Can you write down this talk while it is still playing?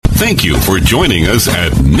Thank you for joining us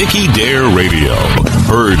at Nicky Dare Radio,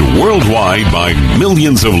 heard worldwide by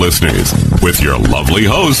millions of listeners, with your lovely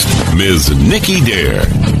host, Ms. Nicky Dare.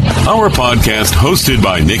 Our podcast, hosted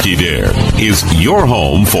by Nicky Dare, is your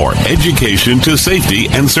home for education to safety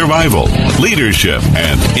and survival, leadership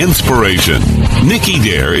and inspiration. Nicky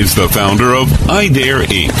Dare is the founder of iDare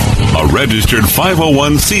Inc., a registered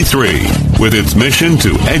 501c3 with its mission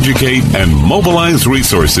to educate and mobilize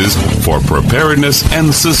resources for preparedness and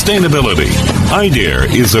sustainability.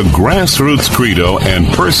 iDare is a grassroots credo and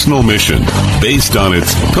personal mission based on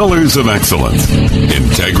its pillars of excellence: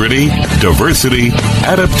 integrity, diversity,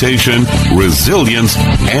 adaptation, resilience,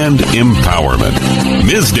 and empowerment.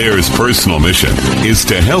 Ms. Dare's personal mission is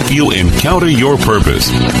to help you encounter your purpose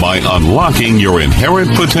by unlocking your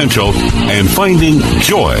inherent potential and finding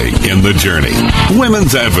joy in the journey.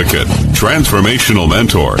 Women's advocate, transformational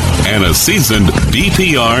mentor, and a seasoned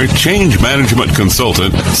BPR change management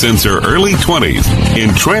consultant since her early 20s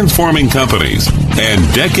in transforming companies.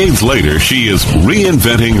 And decades later, she is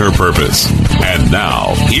reinventing her purpose. And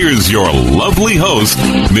now, here's your lovely host,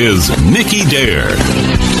 Ms. Nicky Dare.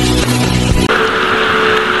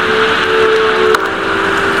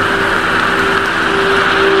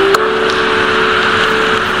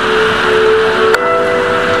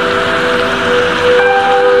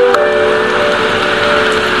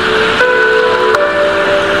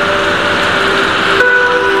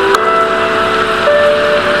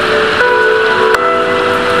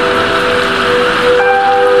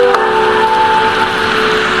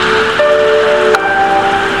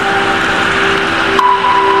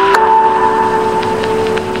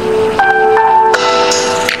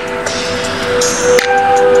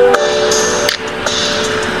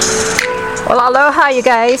 Aloha, you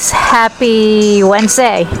guys. Happy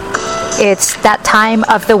Wednesday. It's that time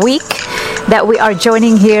of the week that we are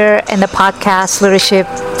joining here in the podcast Leadership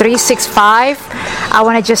 365. I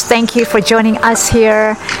want to just thank you for joining us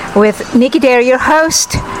here with Nicky Dare, your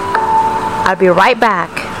host. I'll be right back.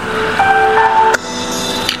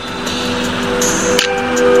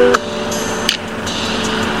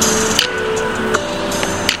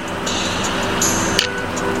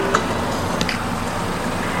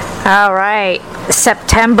 All right,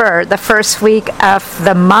 September, the first week of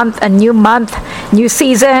the month, a new month, new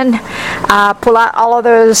season. Pull out all of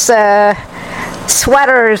those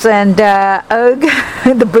sweaters and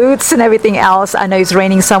the boots and everything else. I know it's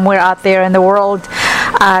raining somewhere out there in the world.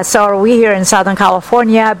 So are we here in Southern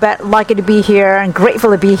California, but lucky to be here and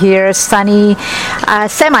grateful to be here. Sunny,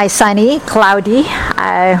 semi-sunny, cloudy.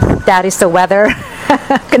 That is the weather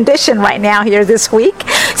condition right now here this week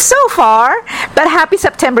so far. But happy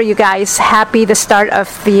September, you guys. Happy the start of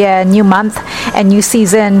the new month and new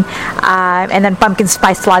season, and then pumpkin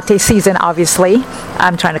spice latte season, obviously.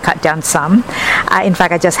 I'm trying to cut down some. In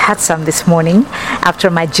fact, I just had some this morning after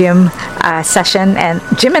my gym session, and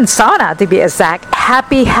gym and sauna to be exact.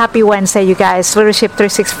 Happy Wednesday, you guys. Leadership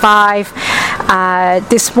 365.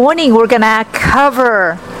 This morning we're gonna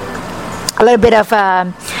cover a little bit of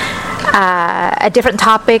a different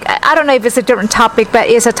topic. I don't know if it's a different topic, but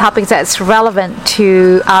it's a topic that's relevant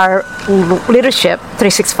to our Leadership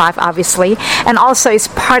 365, obviously, and also it's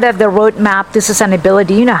part of the roadmap to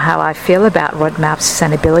sustainability. You know how I feel about roadmap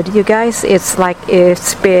sustainability, you guys. It's like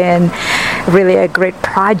it's been really a great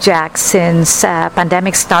project since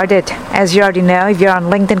pandemic started. As you already know, if you're on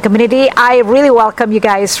LinkedIn community, I really welcome you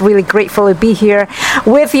guys. Really grateful to be here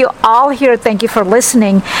with you all here. Thank you for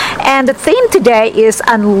listening. And the theme today is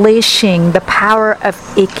unleashing the power of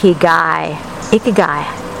Ikigai.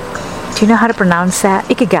 Ikigai. Do you know how to pronounce that?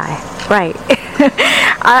 Ikigai. Right.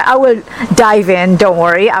 I will dive in. Don't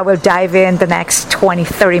worry. I will dive in the next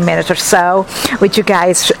 20-30 minutes or so with you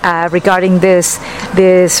guys regarding this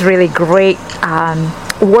really great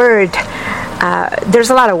word. There's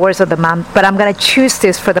a lot of words of the month, but I'm going to choose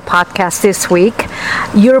this for the podcast this week.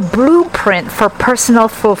 Your blueprint for personal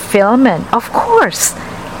fulfillment. Of course.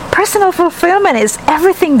 Personal fulfillment is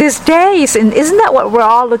everything these days, and isn't that what we're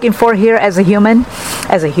all looking for here as a human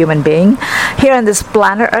being, here on this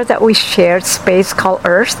planet Earth that we shared space called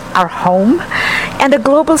Earth, our home, and the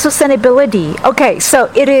global sustainability. Okay,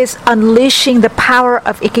 so it is unleashing the power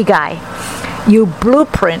of Ikigai. Your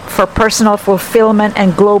blueprint for personal fulfillment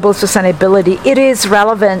and global sustainability. It is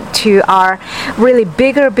relevant to our really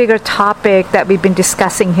bigger topic that we've been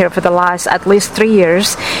discussing here for the last at least 3 years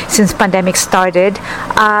since pandemic started.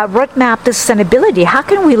 Roadmap to sustainability. How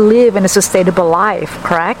can we live in a sustainable life,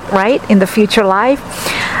 correct? Right? In the future life.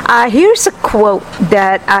 Here's a quote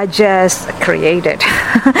that I just created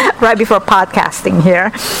right before podcasting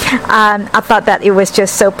here. I thought that it was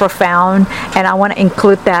just so profound, and I want to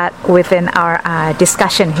include that within our more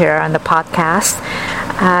discussion here on the podcast.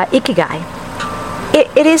 Ikigai.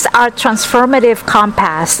 It is our transformative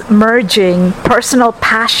compass merging personal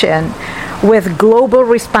passion with global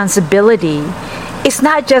responsibility. It's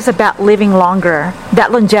not just about living longer,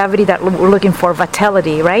 that longevity that we're looking for,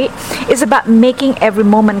 vitality, right? It's about making every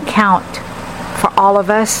moment count for all of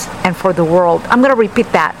us and for the world. I'm going to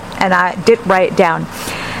repeat that, and I did write it down.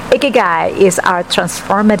 Ikigai is our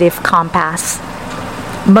transformative compass,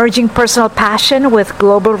 merging personal passion with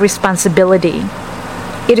global responsibility.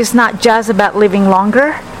 It is not just about living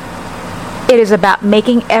longer. It is about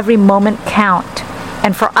making every moment count,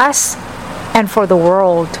 and for us and for the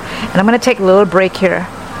world. And I'm going to take a little break here.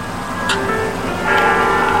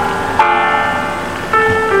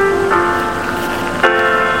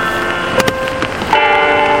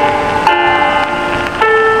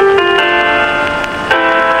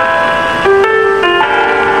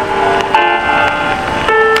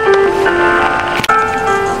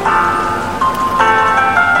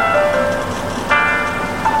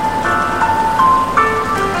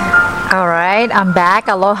 All right, I'm back.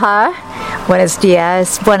 Aloha. Buenos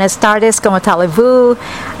dias, buenas tardes, como talevoo,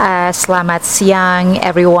 selamat siang,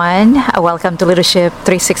 everyone. Welcome to Leadership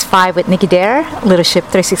 365 with Nicky Dare. Leadership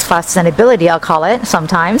 365 Sustainability, I'll call it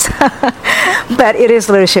sometimes. But it is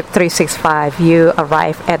Leadership 365. You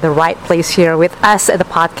arrive at the right place here with us at the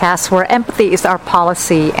podcast where empathy is our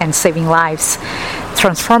policy and saving lives.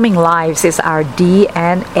 Transforming lives is our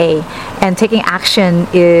DNA, and taking action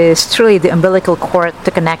is truly the umbilical cord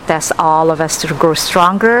to connect us, all of us, to grow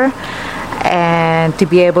stronger and to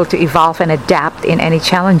be able to evolve and adapt in any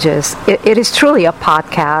challenges. It is truly a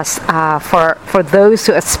podcast for those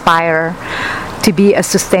who aspire to be a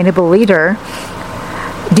sustainable leader,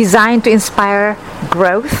 designed to inspire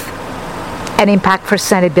growth and impact for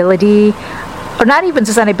sustainability, or not even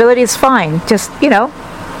sustainability is fine, just,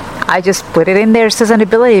 I just put it in there,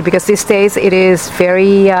 sustainability, because these days it is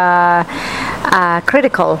very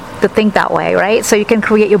critical to think that way, right? So you can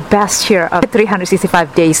create your best year of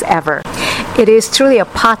 365 days ever. It is truly a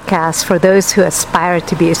podcast for those who aspire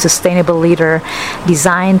to be a sustainable leader,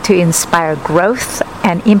 designed to inspire growth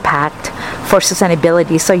and impact for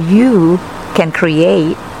sustainability, so you can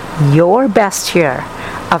create your best year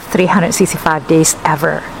of 365 days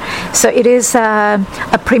ever. So it is a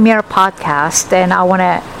premier podcast, and I want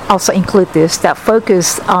to also include this, that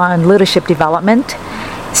focus on leadership development,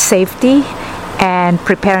 safety, and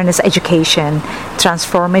preparedness education,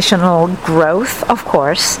 transformational growth, of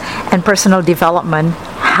course, and personal development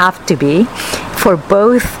have to be for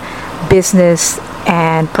both business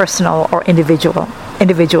and personal or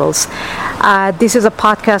individuals. This is a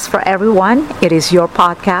podcast for everyone. It is your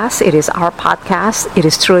podcast. It is our podcast. It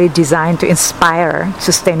is truly designed to inspire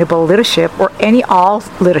sustainable leadership, or all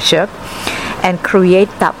leadership, and create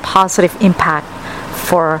that positive impact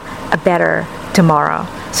for a better tomorrow.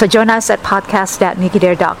 So join us at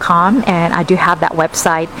podcast.NickyDare.club, and I do have that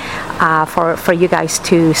website for you guys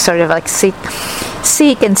to sort of like seek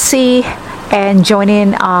and see and join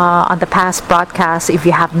in on the past broadcasts if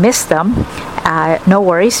you have missed them. No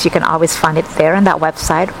worries, you can always find it there on that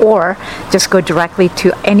website, or just go directly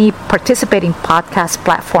to any participating podcast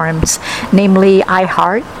platforms, namely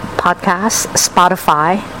iHeart Podcasts,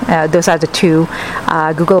 Spotify, those are the two,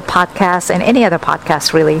 Google Podcasts, and any other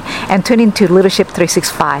podcast really, and tune into Leadership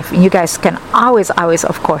 365. And you guys can always,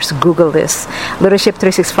 of course, Google this, Leadership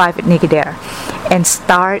 365 at Nicky Dare, and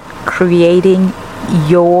start creating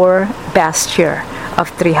your best year of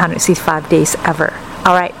 365 days ever.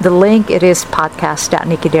 All right, the link, it is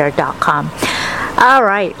podcast.NickyDare.club. All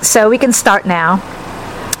right, so we can start now.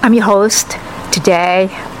 I'm your host today.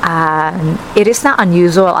 It is not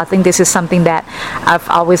unusual. I think this is something that I've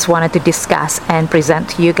always wanted to discuss and present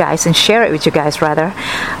to you guys and share it with you guys, rather.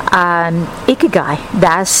 Ikigai,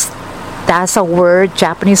 that's a word,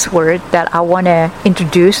 Japanese word, that I want to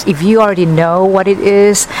introduce. If you already know what it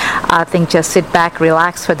is, I think just sit back,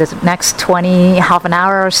 relax for the next half an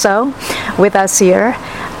hour or so with us here,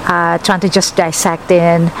 trying to just dissect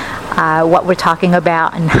in what we're talking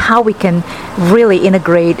about and how we can really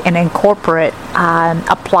integrate and incorporate,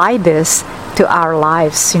 apply this to our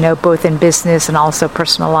lives, both in business and also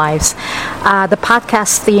personal lives. The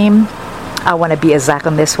podcast theme, I want to be exact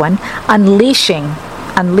on this one, Unleashing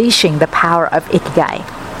the Power of Ikigai.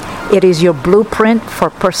 It is your blueprint for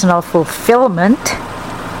personal fulfillment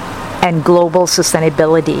and global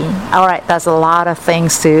sustainability. All right, that's a lot of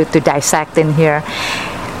things to dissect in here.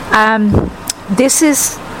 This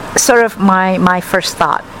is sort of my first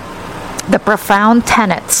thought. The profound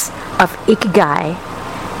tenets of Ikigai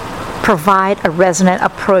provide a resonant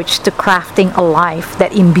approach to crafting a life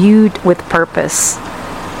that imbued with purpose.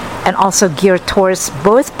 and also geared towards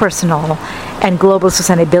both personal and global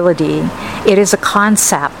sustainability. It is a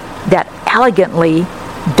concept that elegantly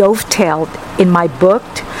dovetailed in my book.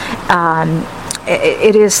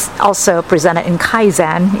 It is also presented in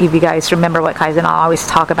Kaizen. If you guys remember what Kaizen, I always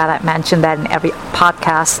talk about that, mention that in every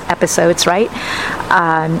podcast episodes, right?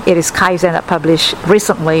 It is Kaizen that published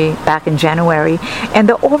recently back in January. And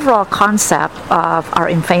the overall concept of our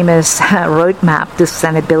infamous roadmap to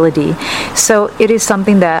sustainability. So it is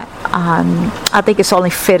something that I think it's only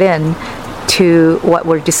fit in to what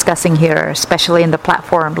we're discussing here, especially in the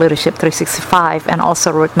platform Leadership 365 and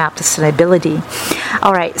also Roadmap to Sustainability.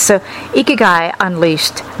 All right, so Ikigai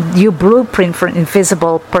Unleashed, your blueprint for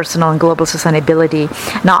invisible, personal, and global sustainability.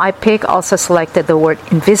 Now, I also selected the word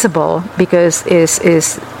invisible because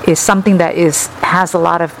is something that has a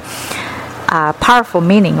lot of powerful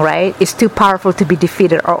meaning, right? It's too powerful to be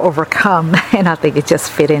defeated or overcome, and I think it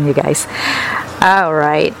just fit in, you guys. All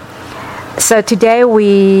right. So today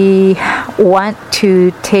we want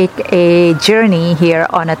to take a journey here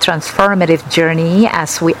on a transformative journey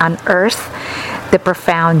as we unearth the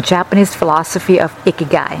profound Japanese philosophy of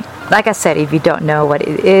Ikigai. Like I said, if you don't know what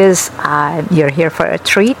it is, you're here for a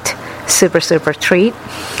treat, super treat.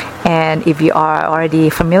 And if you are already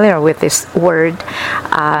familiar with this word,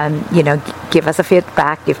 give us a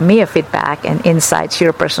feedback, give me a feedback and insights,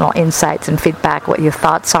 your personal insights and feedback, what your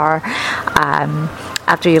thoughts are.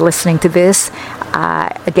 After you're listening to this,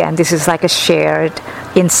 again, this is like a shared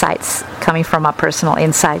insights coming from our personal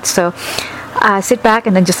insights. So sit back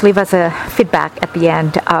and then just leave us a feedback at the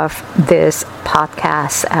end of this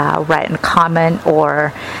podcast. Write a comment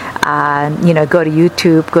or, go to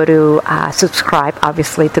YouTube, go to subscribe,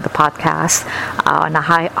 obviously, to the podcast on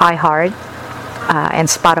iHeart and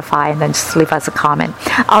Spotify, and then just leave us a comment.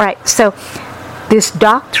 All right, so this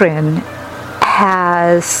doctrine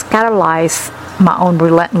has catalyzed my own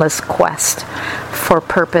relentless quest for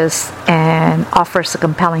purpose and offers a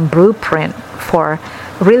compelling blueprint for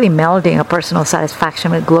really melding a personal satisfaction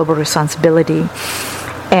with global responsibility.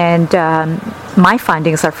 And my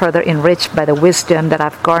findings are further enriched by the wisdom that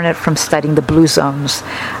I've garnered from studying the blue zones.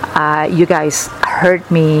 You guys heard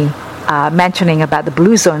me mentioning about the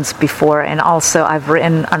blue zones before, and also I've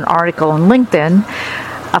written an article on LinkedIn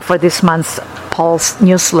for this month's Pulse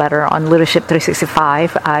newsletter on Leadership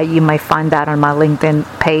 365. You might find that on my LinkedIn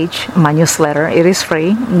page, my newsletter. It is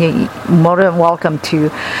free. You're more than welcome to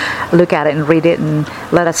look at it and read it and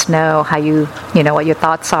let us know how what your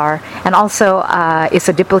thoughts are. And also, it's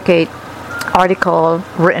a duplicate article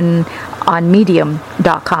written on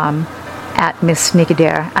medium.com at Miss Nicky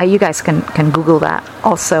Dare. You guys can Google that.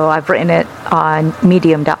 Also, I've written it on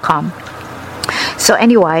medium.com. So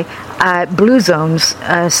anyway, blue zones,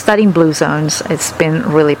 studying blue zones, it's been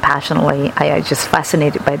really passionately, I just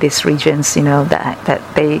fascinated by these regions, that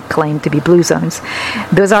they claim to be blue zones.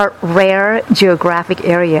 Those are rare geographic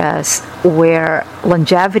areas where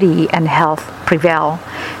longevity and health prevail.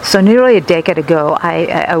 So nearly a decade ago,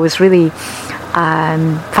 I was really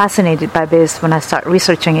fascinated by this when I started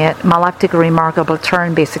researching it. My life took a remarkable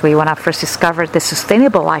turn basically when I first discovered the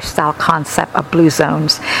sustainable lifestyle concept of blue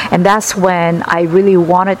zones. And that's when I really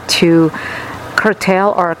wanted to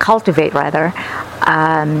curtail or cultivate rather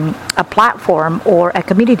a platform or a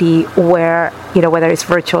community where, whether it's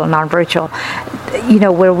virtual or non-virtual,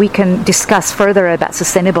 where we can discuss further about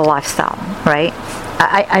sustainable lifestyle, right?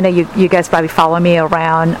 I know you guys probably follow me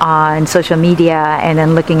around on social media and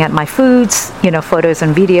then looking at my foods, photos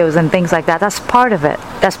and videos and things like that. That's part of it.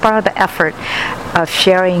 That's part of the effort of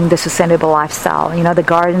sharing the sustainable lifestyle. The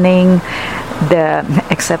gardening,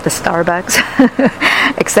 except the Starbucks,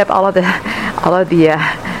 except all of the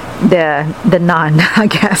non, I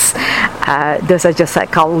guess. Those are just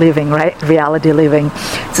called living, right? Reality living.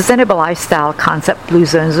 Sustainable lifestyle concept blue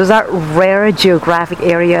zones. Those are rare geographic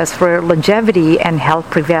areas where longevity and health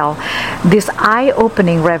prevail. This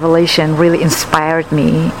eye-opening revelation really inspired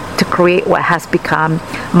me to create what has become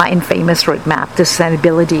my infamous roadmap to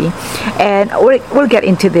sustainability. And we'll get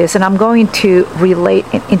into this, and I'm going to relate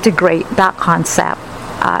and integrate that concept.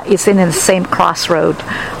 It's in the same crossroad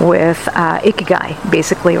with Ikigai,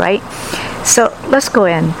 basically, right? So let's go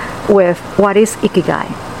in with what is Ikigai.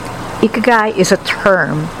 Ikigai is a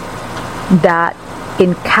term that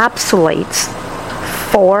encapsulates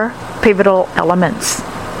 4 pivotal elements.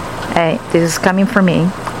 Okay, this is coming from me.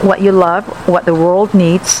 What you love, what the world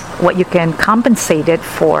needs, what you can compensate it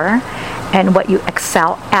for, and what you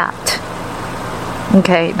excel at.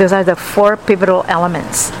 Okay, those are the 4 pivotal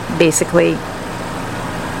elements, basically.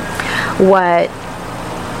 What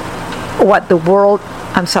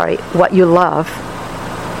you love,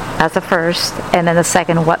 that's the first, and then the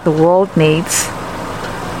second, what the world needs,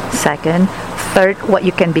 Second. Third, what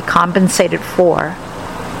you can be compensated for.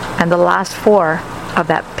 And the last 4 of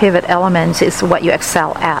that pivot elements is what you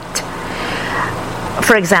excel at.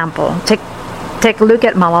 For example, take a look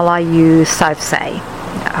at Malala Yousafzai.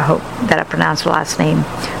 I hope that I pronounced her last name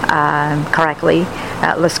correctly.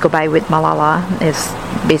 Let's go by with Malala. It's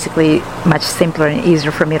basically much simpler and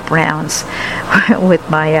easier for me to pronounce with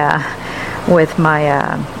my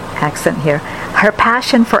accent here. Her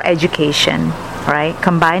passion for education, right,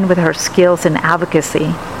 combined with her skills in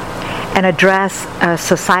advocacy, and address a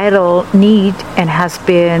societal need, and has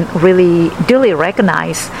been really duly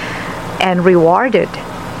recognized and rewarded,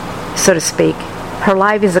 so to speak. Her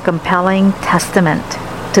life is a compelling testament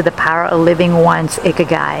to the power of living one's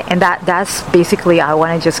Ikigai. And that's basically, I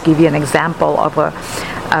want to just give you an example of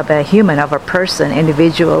a human, of a person,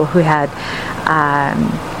 individual who had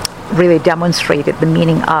really demonstrated the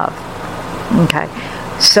meaning of. Okay,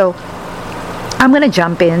 so I'm going to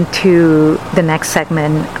jump into the next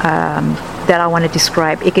segment that I want to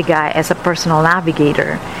describe Ikigai as a personal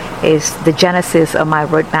navigator. Is the genesis of my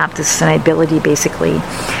roadmap to sustainability, basically.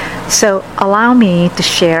 So allow me to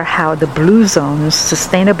share how the Blue Zone's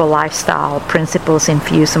sustainable lifestyle principles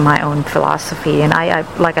infuse in my own philosophy. And I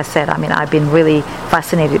like I said, I've been really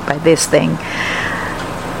fascinated by this thing.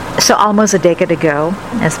 So almost a decade ago,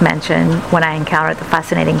 as mentioned, when I encountered the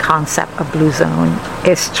fascinating concept of Blue Zone,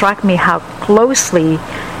 it struck me how closely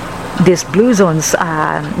these Blue Zones,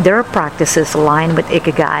 their practices align with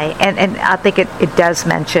Ikigai. And I think it does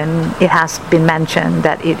mention, it has been mentioned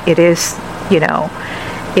that it is,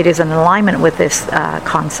 it is in alignment with this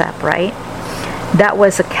concept, right? That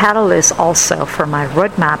was a catalyst also for my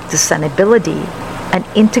roadmap to sustainability, an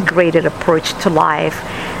integrated approach to life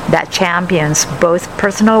that champions both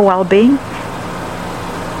personal well-being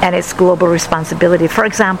and its global responsibility. For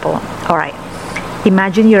example, all right,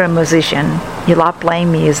 imagine you're a musician, you love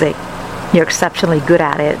playing music, you're exceptionally good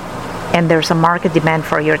at it, and there's a market demand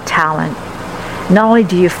for your talent. Not only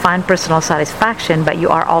do you find personal satisfaction, but you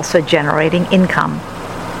are also generating income.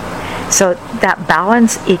 So that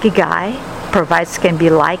balanced Ikigai provides can be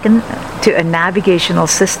likened to a navigational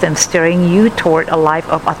system steering you toward a life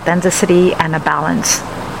of authenticity and a balance.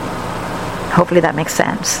 Hopefully that makes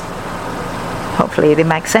sense. Hopefully it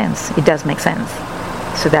makes sense. It does make sense.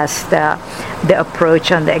 So that's the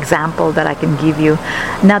approach and the example that I can give you.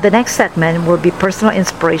 Now the next segment will be personal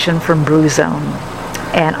inspiration from Blue Zone.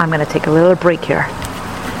 And I'm going to take a little break here.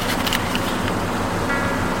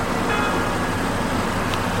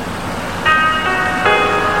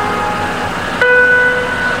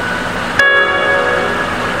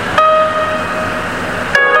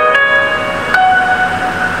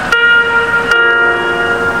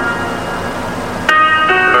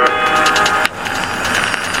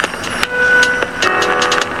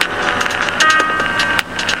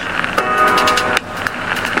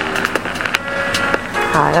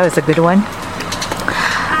 That was a good one.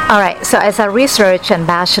 All right, so as I research and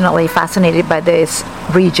passionately fascinated by these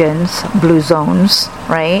regions, Blue Zones,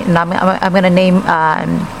 right? And I'm going to name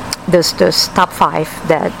those top 5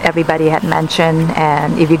 that everybody had mentioned,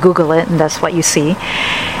 and if you Google it, and that's what you see.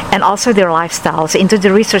 And also their lifestyles. Into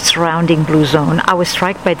the research surrounding Blue Zone, I was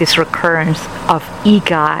struck by this recurrence of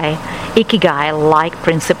Ikigai-like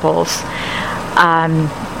principles.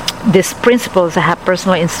 These principles that have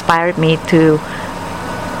personally inspired me to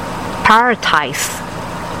prioritize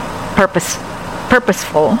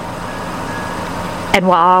purposeful and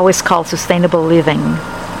what I always call sustainable living.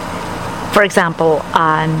 For example,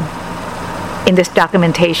 in this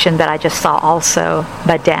documentation that I just saw also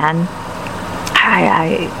by Dan,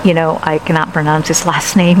 I cannot pronounce his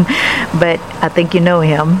last name, but I think you know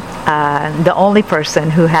him. The only person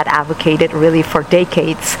who had advocated really for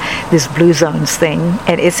decades this Blue Zones thing,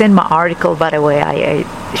 and it's in my article, by the way. I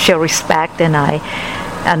show respect and I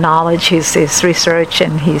acknowledge his research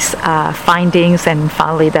and his findings, and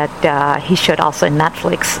finally that he showed also in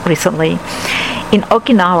Netflix recently. In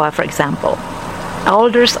Okinawa, for example,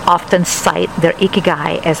 elders often cite their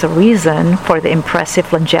Ikigai as a reason for the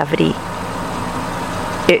impressive longevity.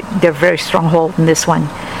 They're very stronghold in this one.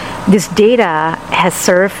 This data has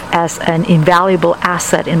served as an invaluable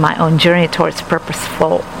asset in my own journey towards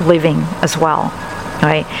purposeful living as well.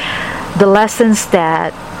 Right? The lessons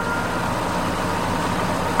that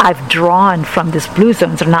I've drawn from these Blue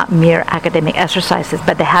Zones are not mere academic exercises,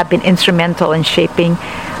 but they have been instrumental in shaping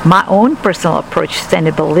my own personal approach to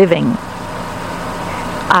sustainable living.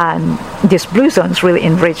 These Blue Zones really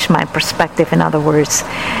enrich my perspective. In other words,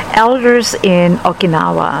 elders in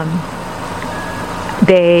Okinawa,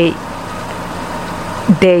 they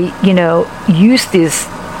use this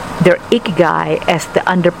their Ikigai as the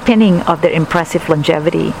underpinning of their impressive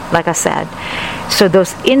longevity, like I said. So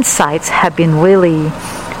those insights have been really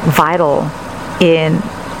vital in,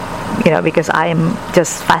 because I am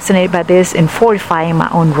just fascinated by this, in fortifying my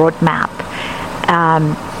own roadmap.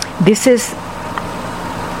 This is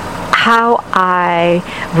how I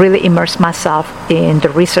really immerse myself in the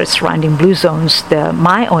research surrounding blue zones.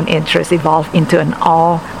 My own interest evolved into an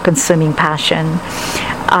all-consuming passion.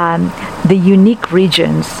 The unique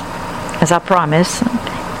regions, as I promised,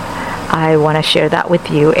 I want to share that with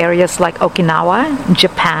you. Areas like Okinawa,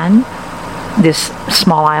 Japan, this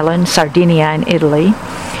small island, Sardinia in Italy,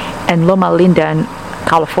 and Loma Linda in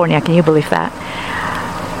California, can you believe that?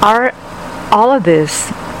 All of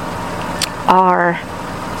this are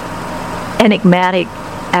enigmatic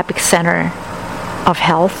epicenter of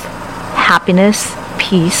health, happiness,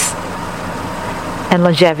 peace, and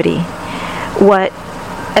longevity. What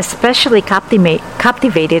especially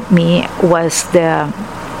captivated me was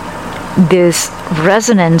this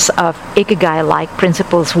resonance of Ikigai-like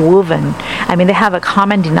principles woven. I mean, they have a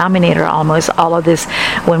common denominator almost, all of this,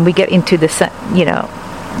 when we get into the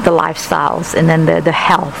lifestyles, and then the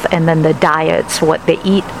health, and then the diets, what they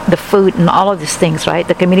eat, the food, and all of these things, right?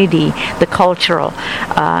 The community, the cultural,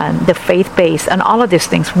 the faith-based, and all of these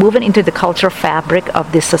things woven into the cultural fabric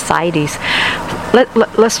of these societies.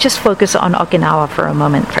 Let's just focus on Okinawa for a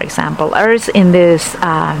moment, for example. Elders in this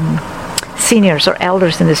seniors or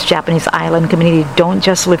elders in this Japanese island community don't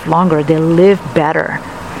just live longer, they live better.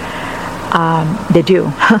 They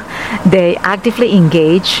do. They actively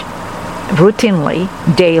engage routinely,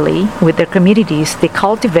 daily, with their communities. They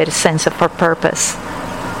cultivate a sense of purpose.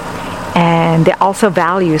 And they also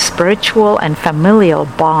value spiritual and familial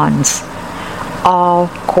bonds, all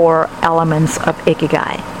core elements of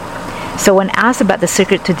Ikigai. So when asked about the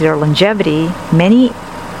secret to their longevity, many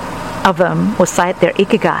of them will cite their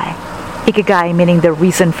Ikigai. Ikigai meaning the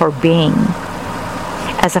reason for being,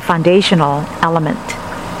 as a foundational element.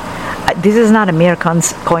 This is not a mere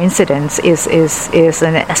coincidence. Is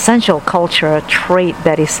an essential cultural trait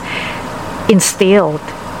that is instilled,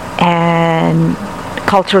 and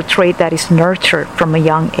cultural trait that is nurtured from a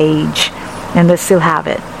young age, and they still have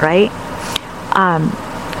it, right?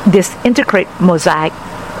 This intricate mosaic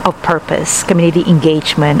of purpose, community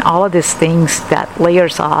engagement, all of these things that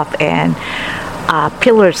layers off and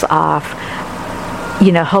pillars of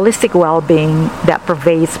holistic well-being that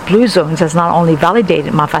pervades blue zones has not only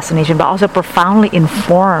validated my fascination, but also profoundly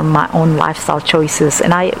informed my own lifestyle choices.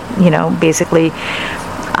 And I, basically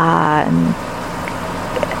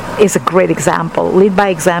is a great example. Lead by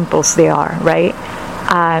examples they are, right?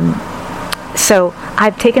 So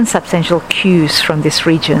I've taken substantial cues from these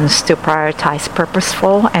regions to prioritize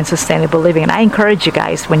purposeful and sustainable living. And I encourage you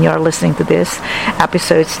guys, when you're listening to this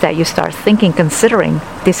episodes, that you start considering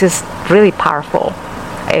this is really powerful.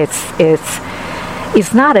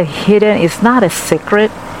 It's not a hidden, it's not a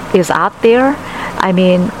secret, it's out there. I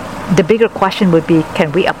mean, the bigger question would be,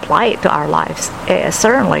 can we apply it to our lives?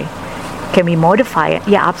 Certainly. Can we modify it?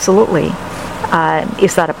 Yeah, absolutely.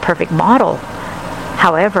 Is that a perfect model?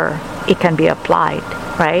 However, it can be applied,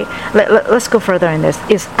 right? Let's go further in this.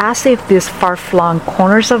 It's as if these far-flung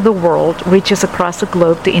corners of the world reaches across the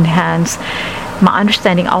globe to enhance my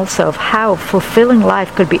understanding also of how fulfilling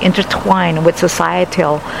life could be intertwined with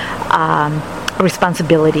societal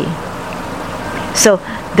responsibility. So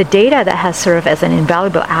the data that has served as an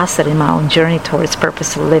invaluable asset in my own journey towards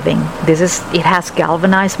purposeful living, it has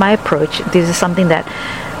galvanized my approach. This is something that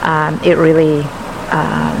it really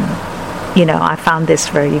I found this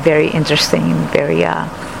very, very interesting, very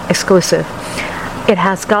exclusive. It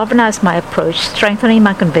has galvanized my approach, strengthening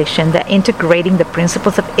my conviction that integrating the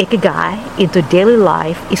principles of Ikigai into daily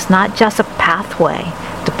life is not just a pathway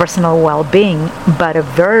to personal well-being, but a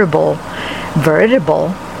veritable,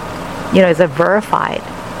 it's a verified.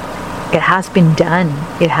 It has been done.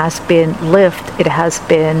 It has been lived. It has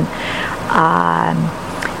been,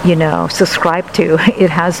 subscribed to.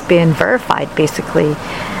 It has been verified, basically,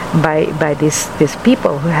 by these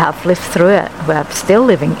people who have lived through it, who are still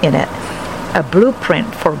living in it. A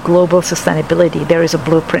blueprint for global sustainability. There is a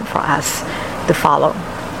blueprint for us to follow.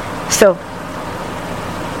 So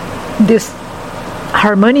this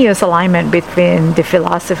harmonious alignment between the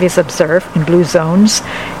philosophies observed in blue zones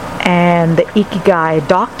and the Ikigai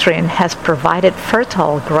doctrine has provided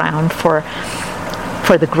fertile ground for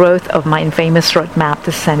the growth of my infamous roadmap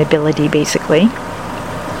to sustainability, basically.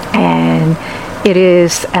 And it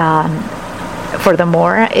is,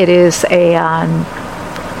 furthermore, it is a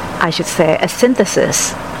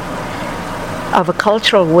synthesis of a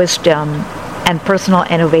cultural wisdom and personal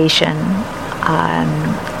innovation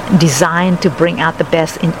designed to bring out the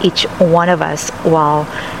best in each one of us while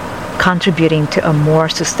contributing to a more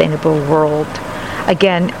sustainable world.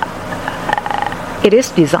 Again, it is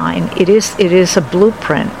design. It is a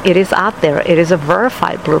blueprint. It is out there. It is a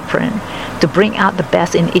verified blueprint to bring out the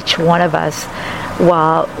best in each one of us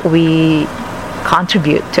while we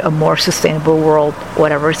contribute to a more sustainable world,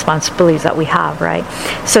 whatever responsibilities that we have, right?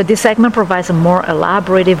 So this segment provides a more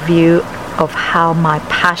elaborated view of how my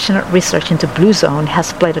passionate research into Blue Zone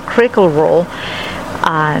has played a critical role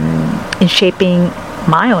in shaping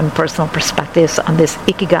my own personal perspectives on this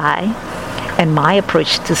Ikigai and my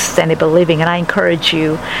approach to sustainable living. And I encourage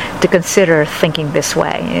you to consider thinking this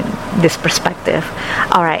way, in this perspective.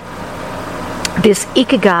 All right. This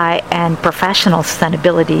Ikigai and professional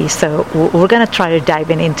sustainability. So we're going to try to dive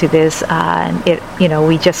into this.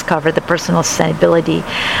 We just covered the personal sustainability.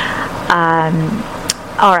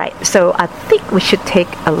 All right. So I think we should take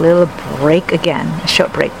a little break again, a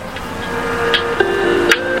short break.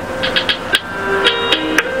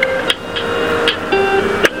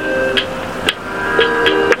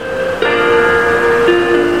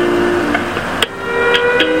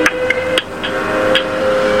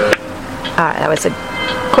 That was a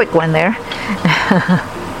quick one there.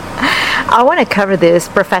 I want to cover this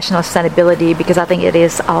professional sustainability because I think it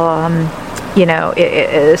is,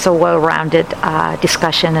 it's a well-rounded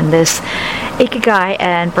discussion in this. Ikigai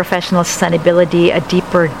and professional sustainability, a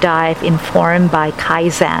deeper dive informed by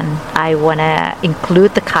Kaizen. I want to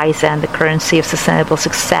include the Kaizen, the currency of sustainable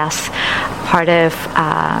success, part of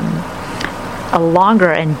a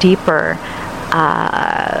longer and deeper,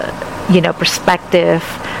 perspective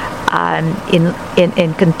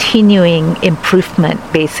in continuing improvement,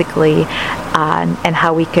 basically, and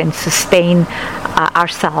how we can sustain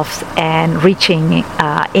ourselves and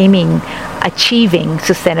achieving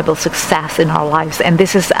sustainable success in our lives. And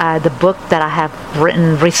this is the book that I have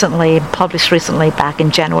published recently back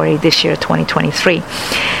in January this year, 2023.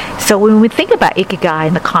 So when we think about Ikigai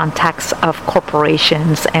in the context of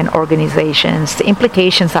corporations and organizations, the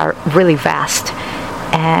implications are really vast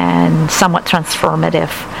and somewhat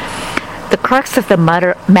transformative. The crux of the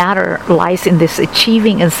matter lies in this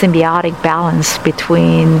achieving a symbiotic balance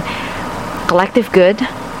between collective good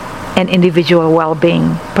and individual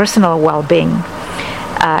well-being, personal well-being.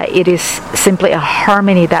 It is simply a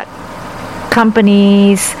harmony that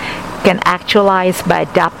companies can actualize by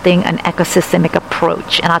adopting an ecosystemic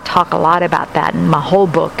approach. And I talk a lot about that in my whole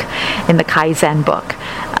book, in the Kaizen book.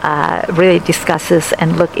 Really discusses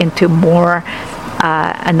and look into more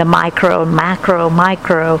and the micro,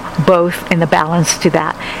 macro, both in the balance to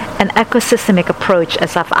that. An ecosystemic approach,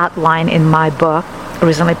 as I've outlined in my book,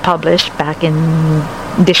 recently published back in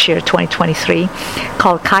this year, 2023,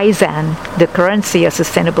 called Kaizen, the currency of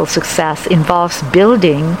sustainable success, involves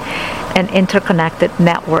building an interconnected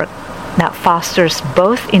network that fosters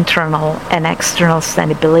both internal and external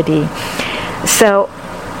sustainability. So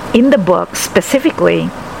in the book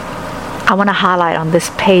specifically, I want to highlight on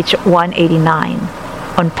this page 189.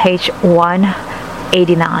 On page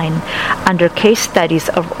 189, under case studies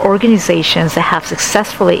of organizations that have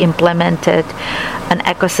successfully implemented an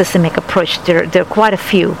ecosystemic approach, there are quite a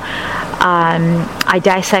few. I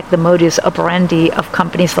dissect the modus operandi of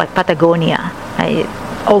companies like Patagonia,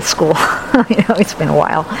 old school, it's been a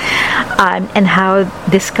while, and how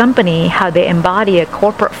this company, how they embody a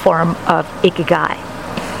corporate form of Ikigai.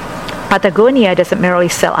 Patagonia doesn't merely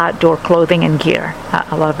sell outdoor clothing and gear.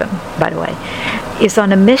 I love them, by the way. It's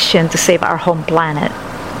on a mission to save our home planet.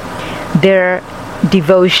 Their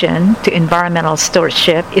devotion to environmental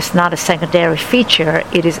stewardship is not a secondary feature.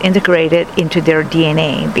 It is integrated into their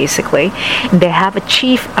DNA, basically. And they have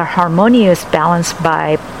achieved a harmonious balance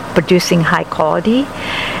by producing high quality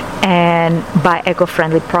and by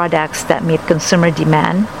eco-friendly products that meet consumer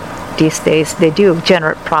demand. These days they do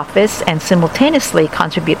generate profits and simultaneously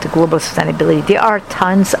contribute to global sustainability. There are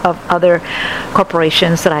tons of other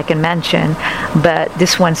corporations that I can mention, but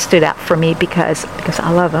this one stood out for me because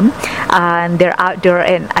I love them, and they're outdoor,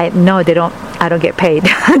 and I know I don't get paid.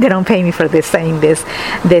 They don't pay me for this saying this.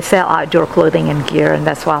 They sell outdoor clothing and gear, and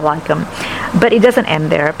that's why I like them. But it doesn't end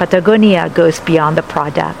there. Patagonia goes beyond the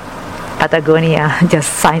product. Patagonia,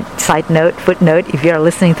 just footnote, if you're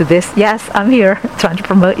listening to this, yes, I'm here trying to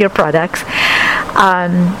promote your products.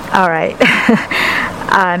 All right.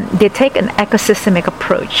 They take an ecosystemic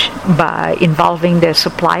approach by involving their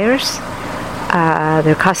suppliers,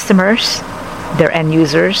 their customers, their end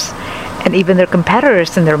users, and even their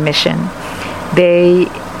competitors in their mission. They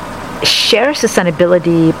share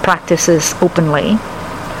sustainability practices openly,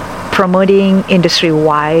 promoting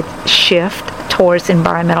industry-wide shift towards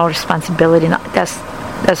environmental responsibility. That's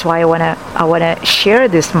That's why I wanna share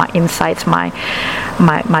this, my insights, my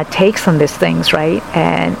takes on these things, right?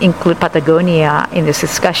 And include Patagonia in this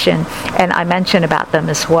discussion. And I mentioned about them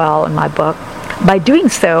as well in my book. By doing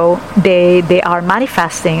so, they are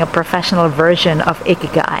manifesting a professional version of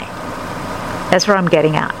Ikigai. That's where I'm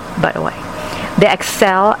getting at, by the way. They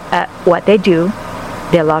excel at what they do.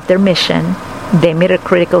 They love their mission. They meet a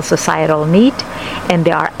critical societal need, and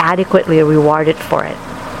they are adequately rewarded for it.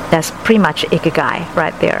 That's pretty much Ikigai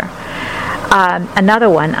right there. Another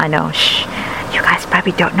one I know, you guys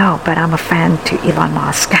probably don't know, but I'm a fan to Elon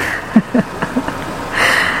Musk.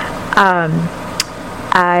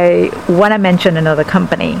 I want to mention another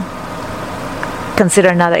company. Consider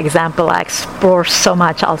another example I explore so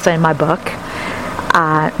much also in my book.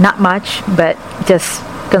 Not much, but just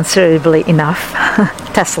considerably enough.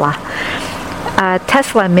 Tesla.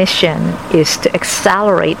 Tesla's mission is to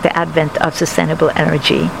accelerate the advent of sustainable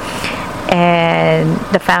energy. And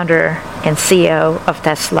the founder and CEO of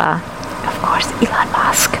Tesla, of course, Elon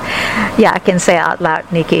Musk. Yeah, I can say it out loud,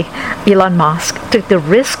 Nicky. Elon Musk took the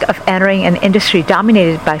risk of entering an industry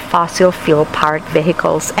dominated by fossil fuel-powered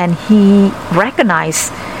vehicles, and he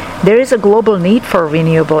recognized there is a global need for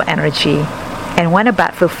renewable energy and went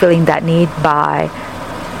about fulfilling that need by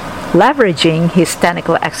leveraging his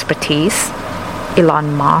technical expertise,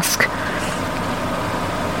 Elon Musk,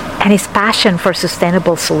 and his passion for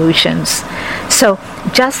sustainable solutions. So,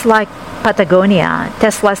 just like Patagonia,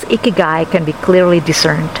 Tesla's Ikigai can be clearly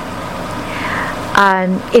discerned.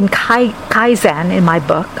 In Kaizen, in my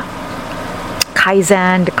book,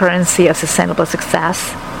 Kaizen, the Currency of Sustainable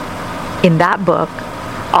Success, in that book,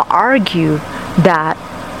 I argue that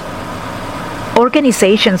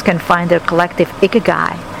organizations can find their collective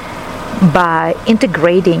Ikigai by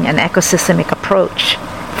integrating an ecosystemic approach,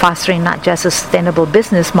 fostering not just a sustainable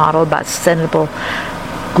business model, but sustainable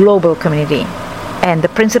global community. And the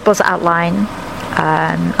principles outlined,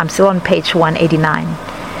 I'm still on page 189,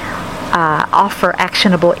 offer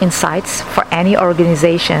actionable insights for any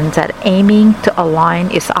organization that aiming to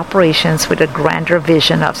align its operations with a grander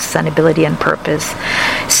vision of sustainability and purpose.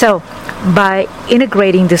 So, by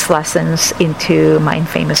integrating these lessons into my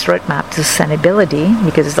infamous roadmap to sustainability,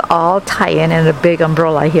 because it's all tie-in a big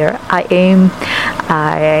umbrella here,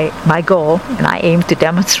 my goal, and I aim to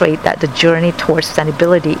demonstrate that the journey towards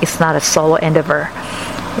sustainability is not a solo endeavor.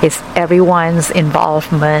 It's everyone's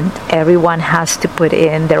involvement. Everyone has to put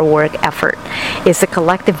in their work effort. It's a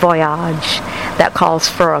collective voyage that calls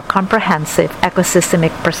for a comprehensive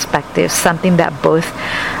ecosystemic perspective, something that both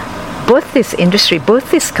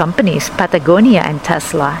these companies, Patagonia and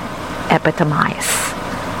Tesla, epitomize.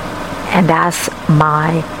 And that's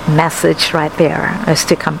my message right there as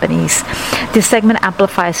to companies. This segment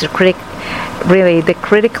amplifies the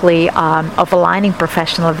critically of aligning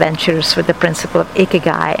professional ventures with the principle of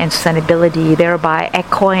Ikigai and sustainability, thereby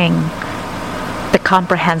echoing the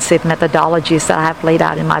comprehensive methodologies that I have laid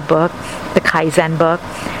out in my book, the Kaizen book.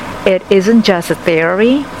 It isn't just a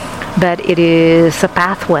theory, but it is a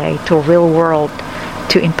pathway to a real world,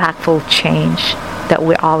 to impactful change that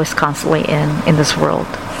we're always constantly in this world.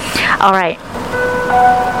 All right.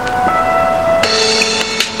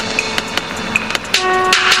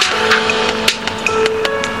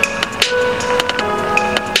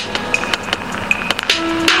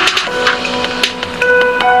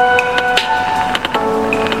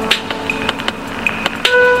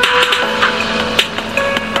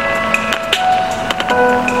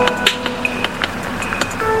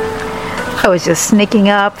 I was just sneaking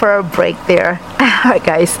up for a break there. Alright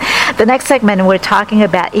guys, the next segment we're talking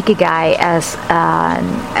about Ikigai as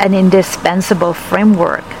an indispensable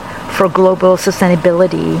framework for global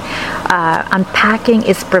sustainability, unpacking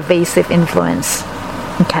its pervasive influence.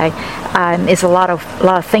 Okay, it's a lot of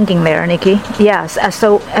thinking there, Nicky. Yes,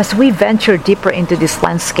 so as we venture deeper into this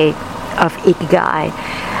landscape of Ikigai,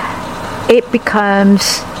 it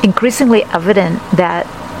becomes increasingly evident that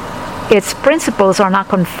its principles are not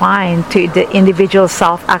confined to the individual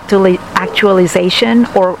self-actualization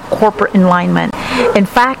or corporate alignment. In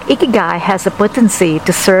fact, Ikigai has the potency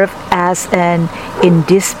to serve as an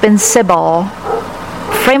indispensable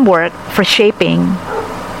framework for shaping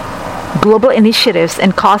global initiatives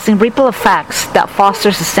and causing ripple effects that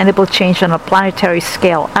foster sustainable change on a planetary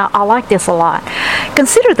scale. I like this a lot.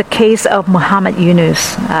 Consider the case of Muhammad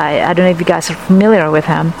Yunus. I don't know if you guys are familiar with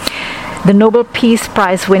him. The Nobel Peace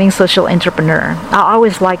Prize winning social entrepreneur. I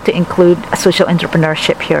always like to include social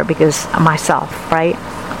entrepreneurship here because myself, right,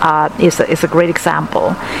 is a great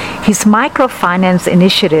example. His microfinance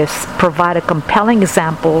initiatives provide a compelling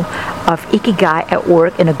example of Ikigai at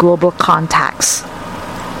work in a global context.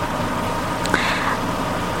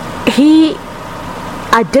 He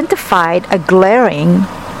identified a glaring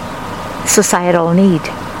societal need,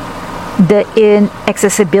 the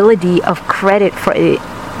inaccessibility of credit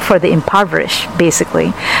for the impoverished,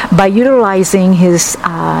 basically. By utilizing his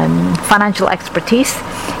financial expertise,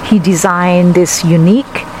 he designed this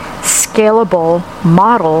unique, scalable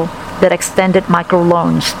model that extended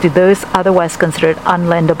microloans to those otherwise considered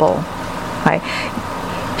unlendable. Right?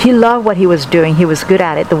 He loved what he was doing. He was good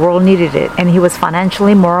at it. The world needed it. And he was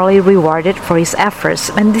financially, morally rewarded for his efforts.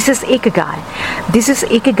 And this is Ikigai. This is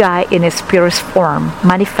Ikigai in its purest form,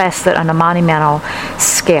 manifested on a monumental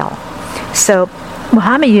scale. So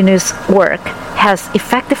Muhammad Yunus' work has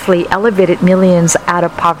effectively elevated millions out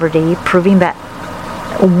of poverty, proving that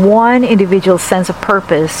one individual's sense of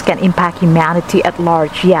purpose can impact humanity at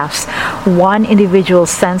large. Yes, one individual's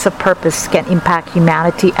sense of purpose can impact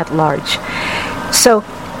humanity at large. So,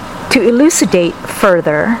 to elucidate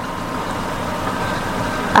further,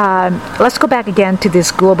 let's go back again to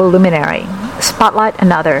this global luminary. Spotlight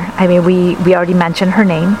another. I mean, we already mentioned her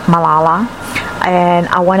name, Malala, and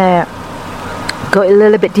I want to go a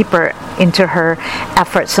little bit deeper into her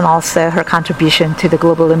efforts and also her contribution to the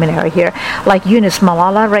global luminary here. Like Yunus,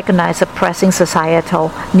 Malala recognized a pressing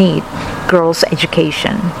societal need, girls'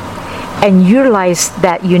 education, and utilized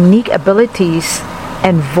that unique abilities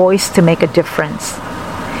and voice to make a difference.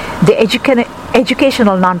 The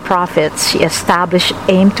educational nonprofits she established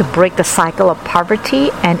aim to break the cycle of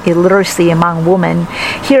poverty and illiteracy among women.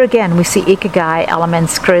 Here again, we see Ikigai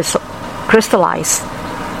elements crystallize: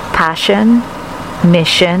 passion,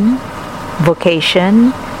 mission,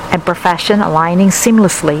 vocation, and profession aligning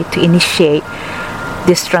seamlessly to initiate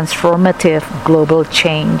this transformative global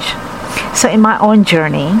change. So in my own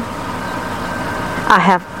journey, I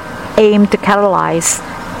have aimed to catalyze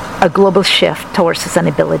a global shift towards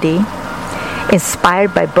sustainability,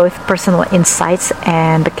 inspired by both personal insights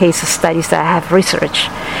and the case studies that I have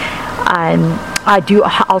researched. And I do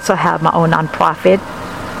also have my own nonprofit,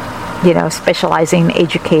 specializing in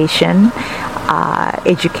education,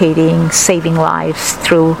 educating, saving lives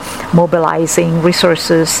through mobilizing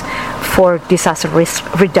resources for disaster risk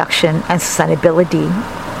reduction and sustainability.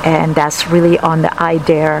 And that's really on the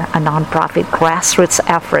IDare, a nonprofit grassroots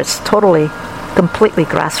efforts, completely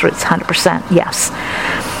grassroots, 100%, yes.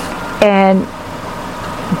 And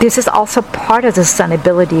this is also part of the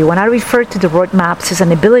sustainability. When I refer to the roadmap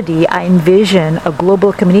sustainability, I envision a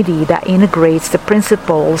global community that integrates the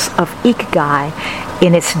principles of Ikigai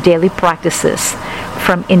in its daily practices,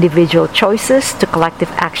 from individual choices to collective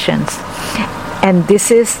actions. And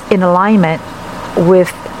this is in alignment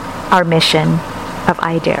with our mission of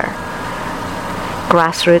IDare,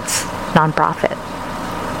 grassroots nonprofit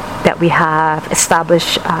that we have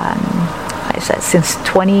established since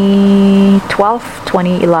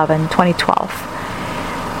 2011.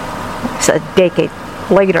 So a decade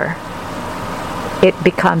later, it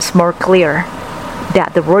becomes more clear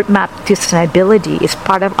that the roadmap to sustainability is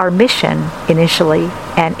part of our mission initially,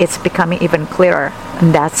 and it's becoming even clearer.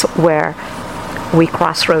 And that's where we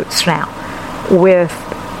crossroads now, with,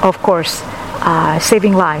 of course,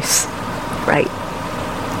 saving lives, right?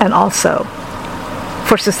 And also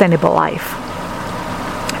for sustainable life.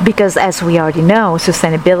 Because as we already know,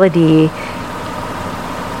 sustainability,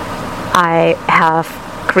 I have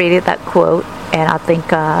created that quote, and I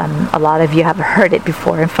think a lot of you have heard it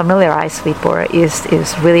before and familiarized before, is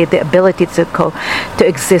really the ability to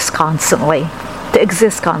exist constantly. To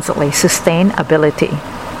exist constantly, sustainability,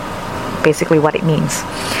 basically what it means.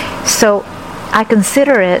 So I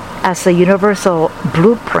consider it as a universal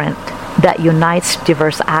blueprint that unites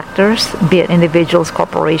diverse actors, be it individuals,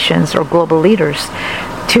 corporations, or global leaders,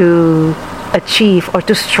 to achieve or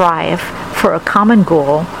to strive for a common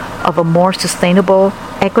goal of a more sustainable,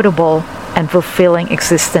 equitable, and fulfilling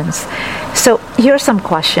existence. So here are some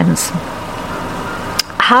questions.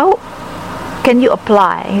 How can you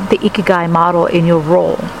apply the Ikigai model in your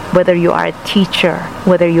role, whether you are a teacher,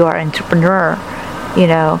 whether you are an entrepreneur,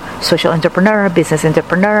 social entrepreneur, business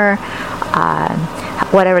entrepreneur,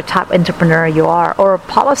 whatever type of entrepreneur you are, or a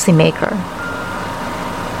policymaker?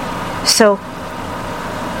 So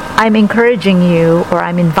I'm encouraging you, or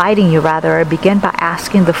I'm inviting you rather, begin by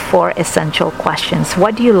asking the 4 essential questions.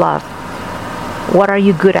 What do you love? What are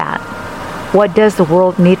you good at? What does the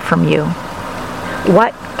world need from you?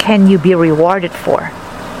 What can you be rewarded for?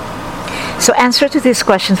 So answer to these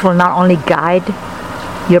questions will not only guide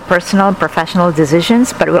your personal and professional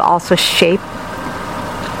decisions, but it will also shape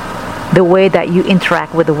the way that you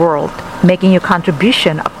interact with the world, making your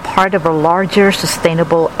contribution a part of a larger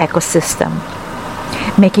sustainable ecosystem,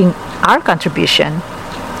 making our contribution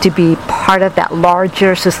to be part of that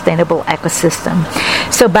larger sustainable ecosystem.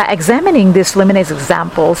 So by examining these luminous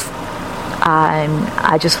examples,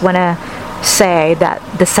 I just want to say that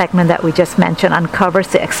the segment that we just mentioned uncovers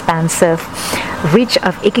the expansive reach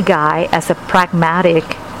of Ikigai as a pragmatic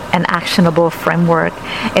and actionable framework,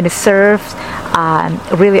 and it serves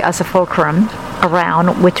really as a fulcrum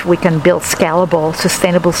around which we can build scalable,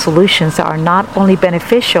 sustainable solutions that are not only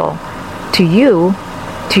beneficial to you,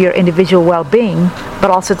 to your individual well-being, but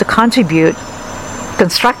also to contribute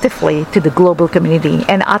constructively to the global community.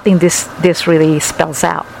 And I think this really spells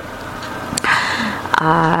out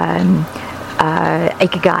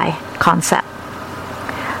Ikigai concept.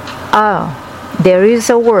 Oh, there is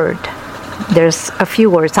a word. There's a few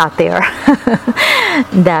words out there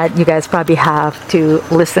that you guys probably have to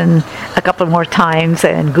listen a couple more times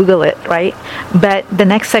and Google it, right? But the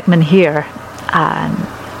next segment here,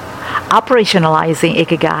 operationalizing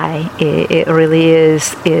Ikigai, it really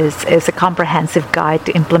is a comprehensive guide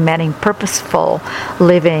to implementing purposeful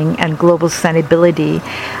living and global sustainability.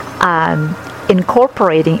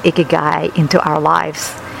 Incorporating Ikigai into our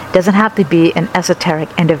lives doesn't have to be an esoteric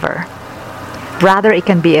endeavor. Rather, it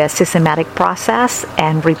can be a systematic process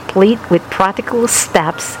and replete with practical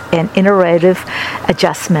steps and iterative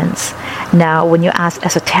adjustments. Now, when you ask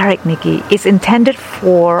esoteric, Nikki, it's intended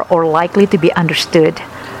for or likely to be understood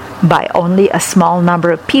by only a small number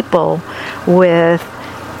of people with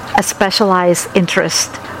a specialized interest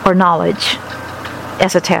or knowledge.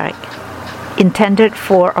 Esoteric. Intended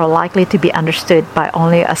for or likely to be understood by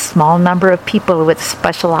only a small number of people with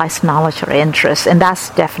specialized knowledge or interest. And that's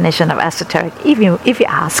the definition of esoteric, if you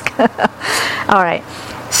ask. All right.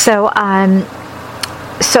 So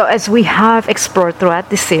as we have explored throughout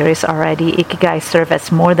this series already, Ikigai serves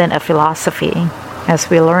as more than a philosophy, as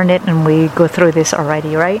we learn it and we go through this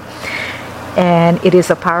already, right? And it is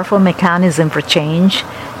a powerful mechanism for change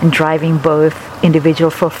and driving both individual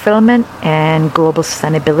fulfillment and global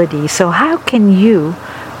sustainability. So how can you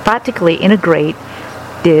practically integrate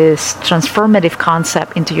this transformative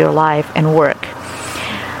concept into your life and work?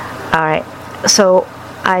 All right, so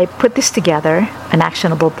I put this together, an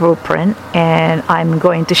actionable blueprint, and I'm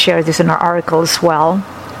going to share this in our article as well,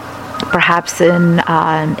 perhaps in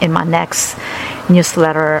my next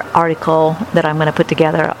newsletter article that I'm going to put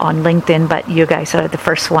together on LinkedIn, but you guys are the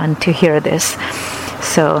first one to hear this.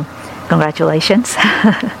 So congratulations.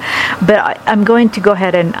 But I'm going to go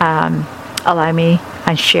ahead and allow me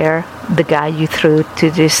and share the guide you through to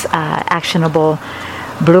this actionable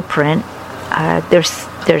blueprint.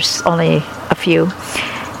 There's only a few.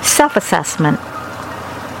 Self-assessment,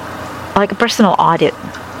 like a personal audit.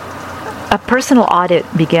 A personal audit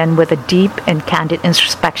began with a deep and candid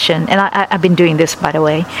introspection, and I've been doing this, by the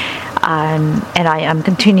way, and I am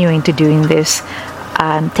continuing to doing this,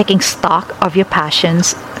 taking stock of your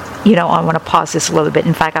passions. I want to pause this a little bit.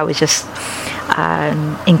 In fact, I was just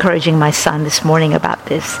encouraging my son this morning about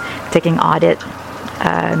this, taking audit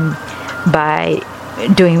by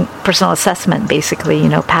doing personal assessment, basically,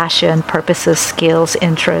 passion, purposes, skills,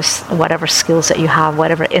 interests, whatever skills that you have,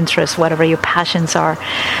 whatever interests, whatever your passions are.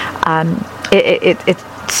 It's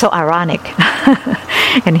so ironic.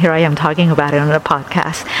 And here I am talking about it on the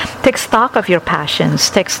podcast. Take stock of your passions,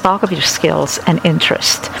 take stock of your skills and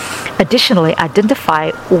interests. Additionally,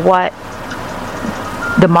 identify what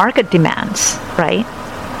the market demands, right?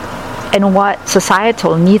 And what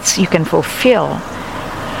societal needs you can fulfill.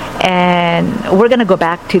 And we're going to go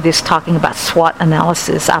back to this talking about SWOT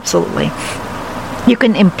analysis, absolutely. You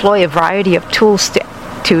can employ a variety of tools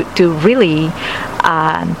to really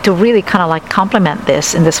kind of like complement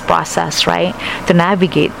this in this process, right? To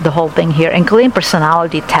navigate the whole thing here, including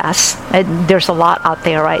personality tests. There's a lot out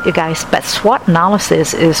there, right, you guys? But SWOT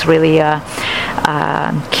analysis is really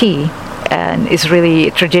key, and is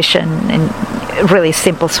really tradition, and really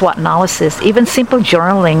simple SWOT analysis, even simple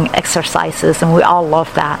journaling exercises, and we all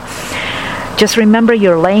love that. Just remember,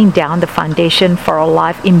 you're laying down the foundation for a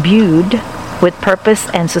life imbued with purpose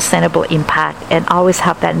and sustainable impact, and always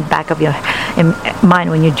have that in the back of your mind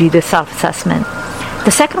when you do the self-assessment.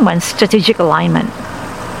 The second one, strategic alignment.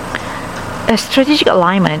 A strategic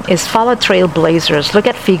alignment is follow trailblazers. Look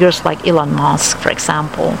at figures like Elon Musk, for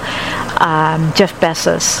example, Jeff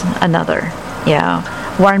Bezos, another,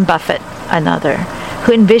 Warren Buffett, another,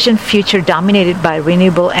 who envisioned future dominated by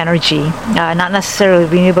renewable energy, not necessarily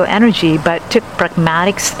renewable energy, but took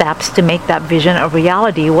pragmatic steps to make that vision a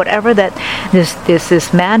reality. Whatever that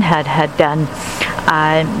this man had done,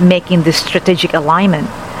 making this strategic alignment.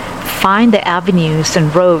 Find the avenues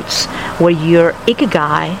and roads where your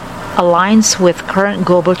Ikigai aligns with current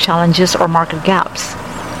global challenges or market gaps.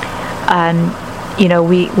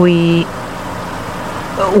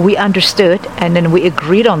 we understood and then we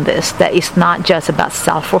agreed on this, that it's not just about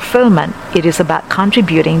self-fulfillment, it is about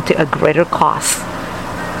contributing to a greater cause,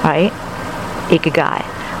 right? Ikigai,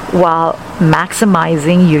 while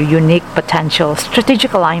maximizing your unique potential.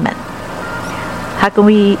 Strategic alignment. How can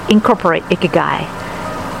we incorporate Ikigai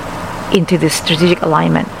into this strategic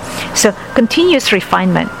alignment? So continuous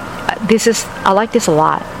refinement. I like this a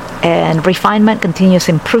lot. And refinement, continuous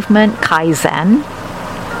improvement, Kaizen,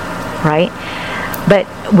 right? But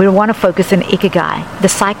we want to focus on Ikigai. The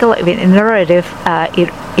cycle of iterative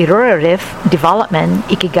development,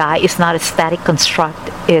 Ikigai, is not a static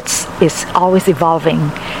construct. It's always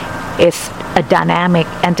evolving. It's a dynamic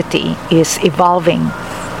entity. It's evolving,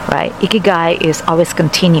 right? Ikigai is always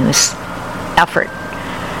continuous effort.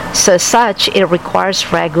 So as such, it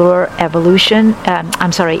requires regular evaluation,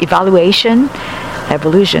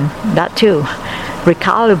 that too,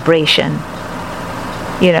 recalibration.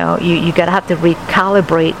 You gotta have to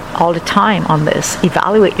recalibrate all the time on this,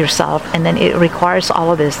 evaluate yourself, and then it requires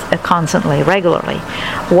all of this constantly, regularly.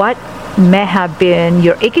 What may have been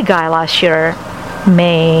your Ikigai last year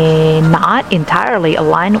may not entirely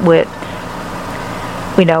align with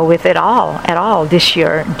it all at all this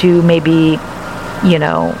year, due maybe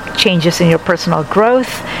changes in your personal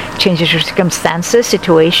growth, changes your circumstances,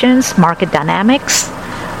 situations, market dynamics,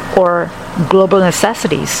 or global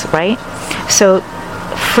necessities, right? So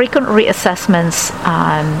frequent reassessments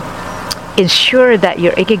ensure that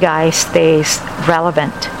your Ikigai stays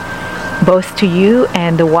relevant, both to you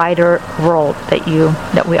and the wider world that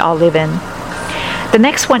we all live in. The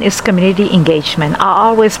next one is community engagement. I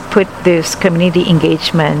always put this community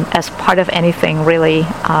engagement as part of anything, really,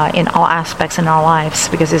 in all aspects in our lives,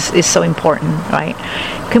 because it's so important, right?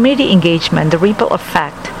 Community engagement, the ripple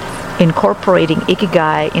effect, incorporating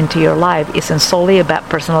Ikigai into your life isn't solely about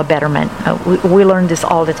personal betterment. We learn this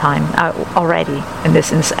all the time already in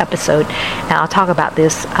this episode, and I'll talk about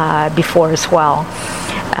this before as well.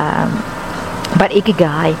 But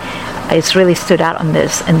Ikigai is really stood out in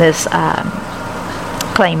this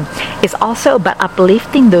claim. It's also about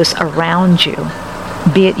uplifting those around you,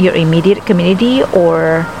 be it your immediate community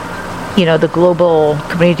or the global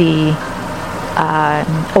community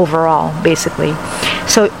overall, basically.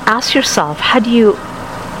 So ask yourself, how do your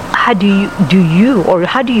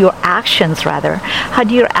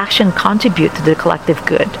action contribute to the collective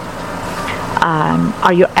good?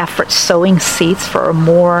 Are your efforts sowing seeds for a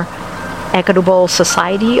more equitable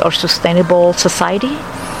society or sustainable society?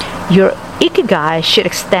 Your Ikigai should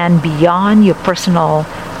extend beyond your personal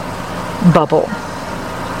bubble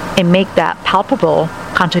and make that palpable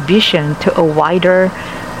contribution to a wider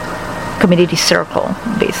community circle,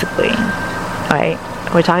 basically, right?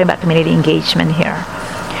 We're talking about community engagement here.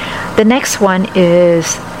 The next one is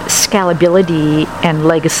scalability and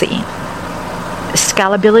legacy.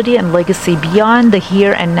 Scalability and legacy beyond the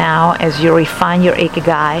here and now. As you refine your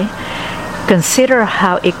Ikigai, consider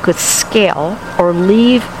how it could scale or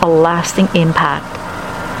leave a lasting impact.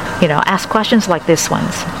 Ask questions like this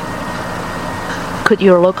ones. Could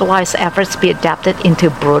your localized efforts be adapted into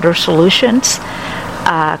broader solutions?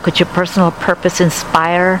 Could your personal purpose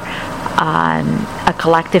inspire a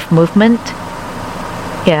collective movement?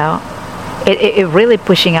 It really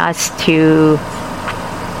pushing us to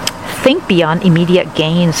think beyond immediate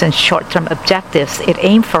gains and short-term objectives. It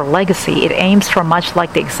aims for legacy. It aims for much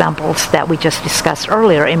like the examples that we just discussed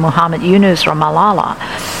earlier in Muhammad Yunus or Malala.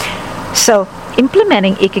 So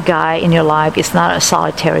implementing Ikigai in your life is not a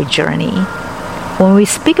solitary journey. When we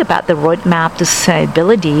speak about the roadmap to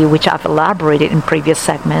sustainability, which I've elaborated in previous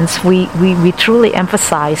segments, we truly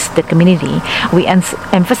emphasize the community. We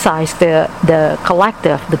emphasize the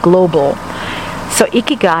collective, the global. So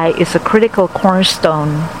Ikigai is a critical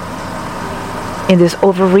cornerstone in this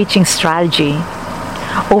overarching strategy,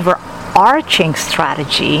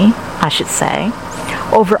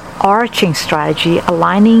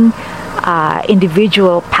 aligning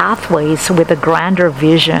individual pathways with a grander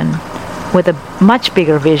vision, with a much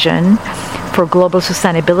bigger vision for global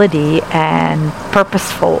sustainability and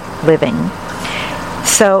purposeful living.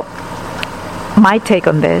 So my take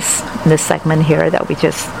on this segment here that we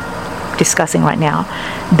just discussing right now,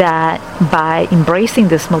 that by embracing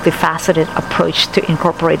this multifaceted approach to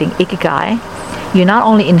incorporating Ikigai, you not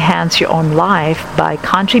only enhance your own life, but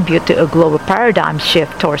contribute to a global paradigm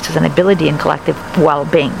shift towards sustainability and collective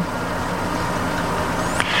well-being.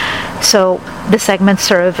 So this segment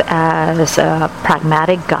serves as a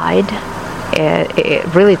pragmatic guide. It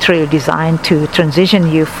really truly designed to transition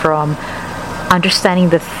you from understanding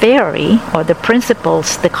the theory or the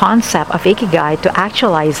principles, the concept of Ikigai, to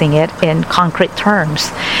actualizing it in concrete terms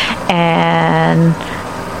and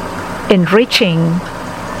enriching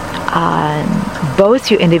both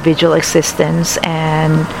your individual existence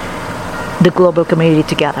and the global community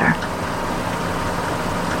together.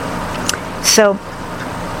 So,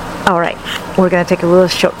 all right, we're going to take a little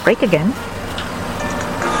short break again.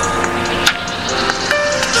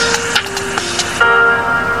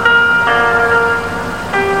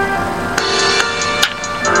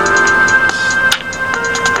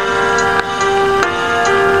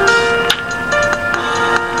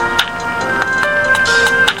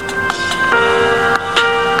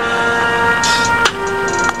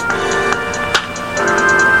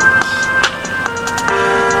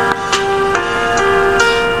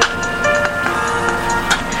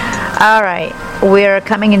 All right, we're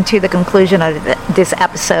coming into the conclusion of this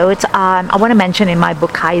episode. I want to mention in my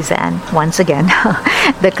book Kaizen, once again,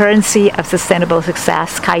 The Currency of Sustainable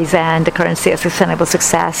Success, Kaizen, The Currency of Sustainable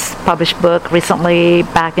Success, published book recently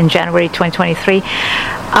back in January 2023.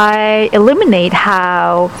 I illuminate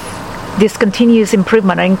how this continuous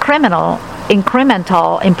improvement or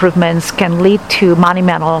incremental improvements can lead to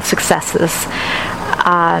monumental successes.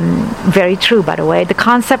 Very true, by the way. The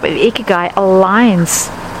concept of Ikigai aligns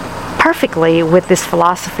perfectly with this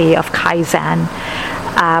philosophy of Kaizen,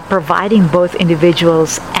 providing both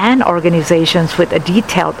individuals and organizations with a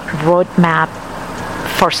detailed roadmap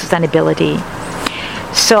for sustainability.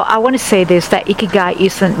 So I want to say this, that Ikigai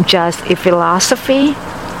isn't just a philosophy,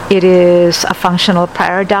 it is a functional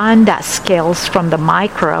paradigm that scales from the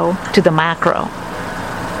micro to the macro.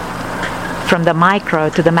 From the micro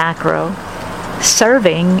to the macro,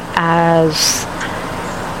 serving as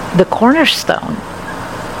the cornerstone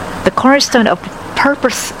of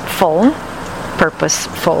purposeful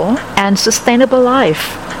and sustainable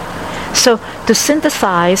life. So to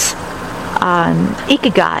synthesize,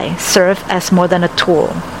 Ikigai serves as more than a tool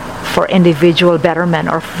for individual betterment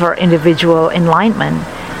or for individual enlightenment.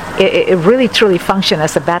 It really truly functions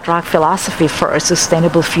as a bedrock philosophy for a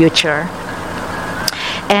sustainable future.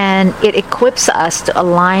 And it equips us to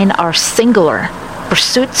align our singular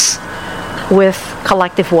pursuits with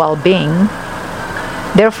collective well-being,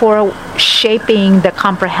 therefore shaping the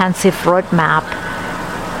comprehensive roadmap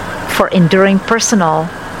for enduring personal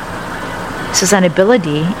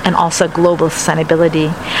sustainability and also global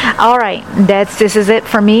sustainability. All right, this is it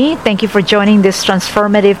for me. Thank you for joining this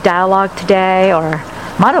transformative dialogue today, or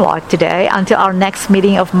monologue today. Until our next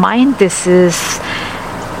meeting of mind, this is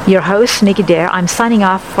your host, Nicky Dare. I'm signing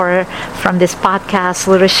off from this podcast,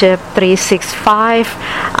 Leadership 365.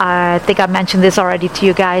 I think I mentioned this already to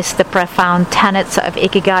you guys. The profound tenets of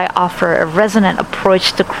Ikigai offer a resonant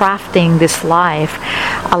approach to crafting this life,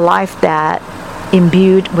 a life that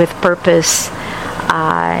imbued with purpose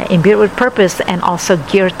and also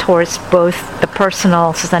geared towards both the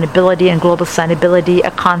personal sustainability and global sustainability,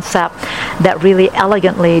 a concept that really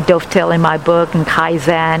elegantly dovetail in my book and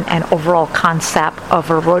Kaizen and overall concept of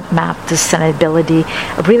a roadmap to sustainability.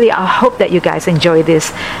 Really, I hope that you guys enjoy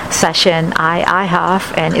this session. I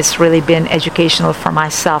have, and it's really been educational for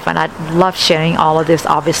myself, and I'd love sharing all of this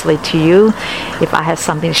obviously to you. If I have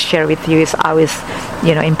something to share with you, it's always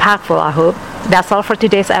impactful, I hope. That's all for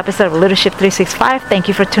today's episode of Leadership 365. Thank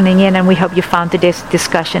you for tuning in, and we hope you found today's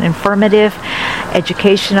discussion informative,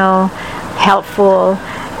 educational, helpful.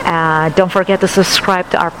 Don't forget to subscribe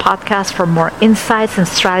to our podcast for more insights and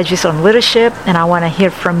strategies on leadership. And I want to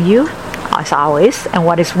hear from you, as always. And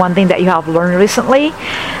what is one thing that you have learned recently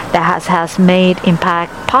that has made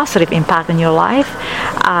positive impact in your life?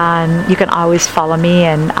 You can always follow me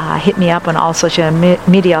and hit me up on all social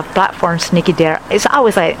media platforms, Nicky Dare. It's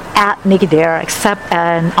always like at Nicky Dare, except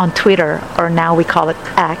on Twitter, or now we call it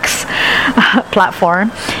X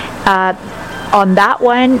platform. On that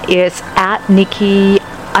one, it's at Nicky_Dare.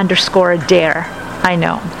 I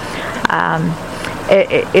know.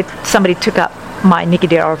 Somebody took up my Nicky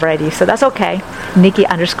Dare already, so that's okay.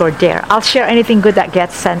 Nicky_Dare. I'll share anything good that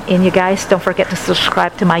gets sent in, you guys. Don't forget to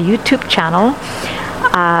subscribe to my YouTube channel.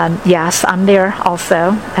 Yes, I'm there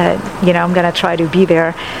also. I'm going to try to be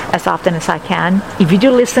there as often as I can. If you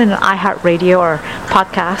do listen to iHeartRadio or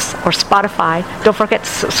podcasts or Spotify, don't forget to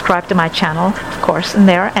subscribe to my channel, of course, in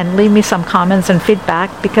there, and leave me some comments and feedback,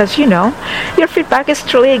 because your feedback is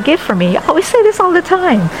truly a gift for me. I always say this all the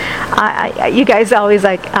time. You guys always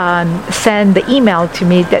send the email to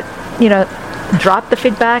me that drop the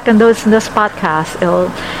feedback on those podcasts.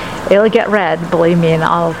 It'll get read, believe me, and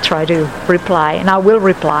I'll try to reply, and I will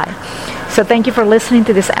reply. So thank you for listening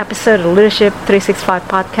to this episode of Leadership 365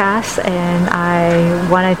 podcast, and I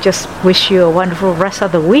want to just wish you a wonderful rest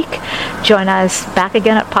of the week. Join us back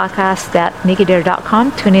again at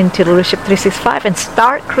podcast.NickyDare.club. Tune in to Leadership 365 and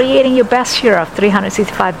start creating your best year of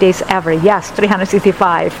 365 days ever. Yes,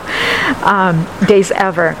 365 days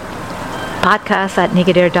ever. podcast at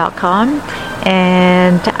NickyDare.club.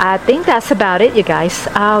 And I think that's about it, you guys.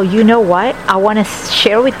 Oh, you know what? I want to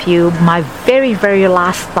share with you my very, very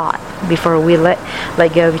last thought before we let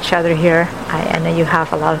go of each other here. I know you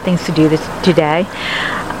have a lot of things to do today.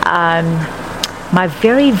 My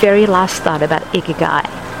very, very last thought about Ikigai.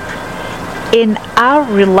 In our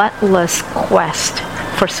relentless quest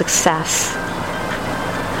for success,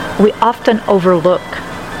 we often overlook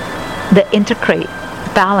the intricate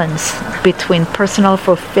balance between personal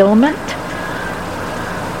fulfillment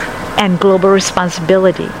and global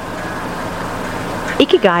responsibility.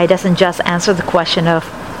 Ikigai doesn't just answer the question of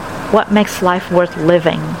what makes life worth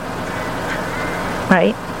living,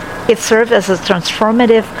 right? It serves as a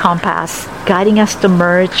transformative compass, guiding us to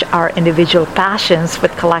merge our individual passions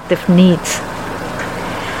with collective needs.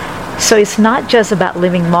 So it's not just about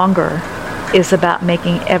living longer, it's about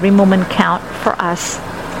making every moment count for us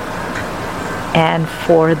and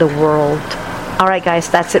for the world. All right, guys,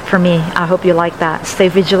 that's it for me. I hope you like that. Stay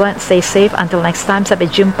vigilant, stay safe. Until next time, sabi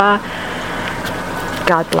jumpa.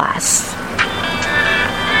 God bless.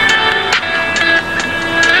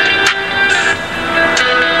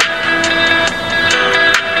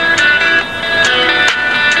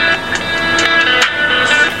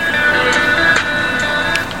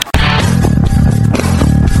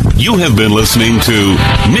 You have been listening to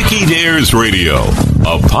Nicky Dare's Radio,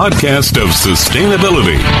 a podcast of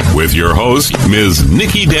sustainability with your host, Ms.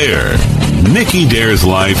 Nicky Dare. Nicky Dare's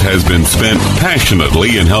life has been spent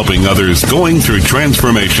passionately in helping others going through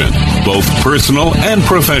transformation, both personal and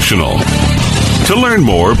professional. To learn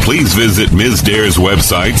more, please visit Ms. Dare's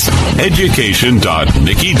websites,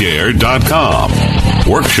 education.NickyDare.com.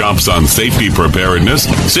 Workshops on safety preparedness,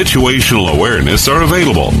 situational awareness are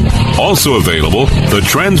available. Also available, the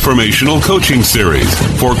Transformational Coaching Series.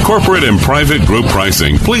 For corporate and private group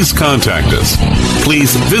pricing, please contact us.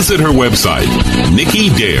 Please visit her website,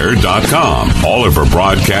 NickyDare.com. All of her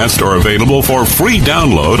broadcasts are available for free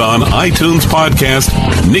download on iTunes podcast,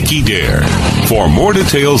 Nicky Dare. For more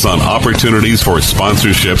details on opportunities for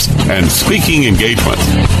sponsorships and speaking engagements,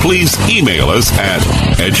 please email us at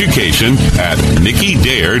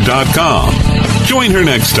education@NickyDare.com. Join her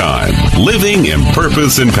next time, living in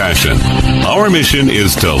purpose and passion. Our mission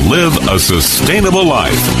is to live a sustainable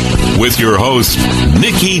life with your host,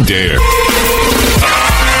 Nicky Dare.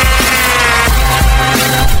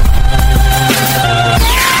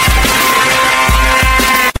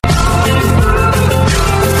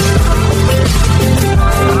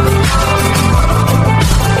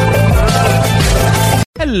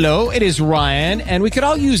 Hello, it is Ryan, and we could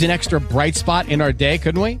all use an extra bright spot in our day,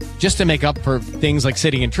 couldn't we? Just to make up for things like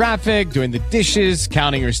sitting in traffic, doing the dishes,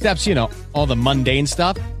 counting your steps, all the mundane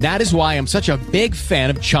stuff. That is why I'm such a big fan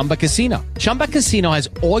of Chumba Casino. Chumba Casino has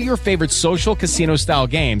all your favorite social casino-style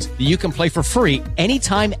games that you can play for free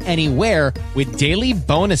anytime, anywhere with daily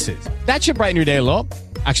bonuses. That should brighten your day a little.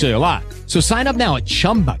 Actually, a lot. So sign up now at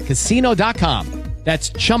ChumbaCasino.com.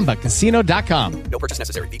 That's ChumbaCasino.com. No purchase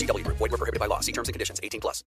necessary. VGW Group. Void where prohibited by law. See terms and conditions. 18+.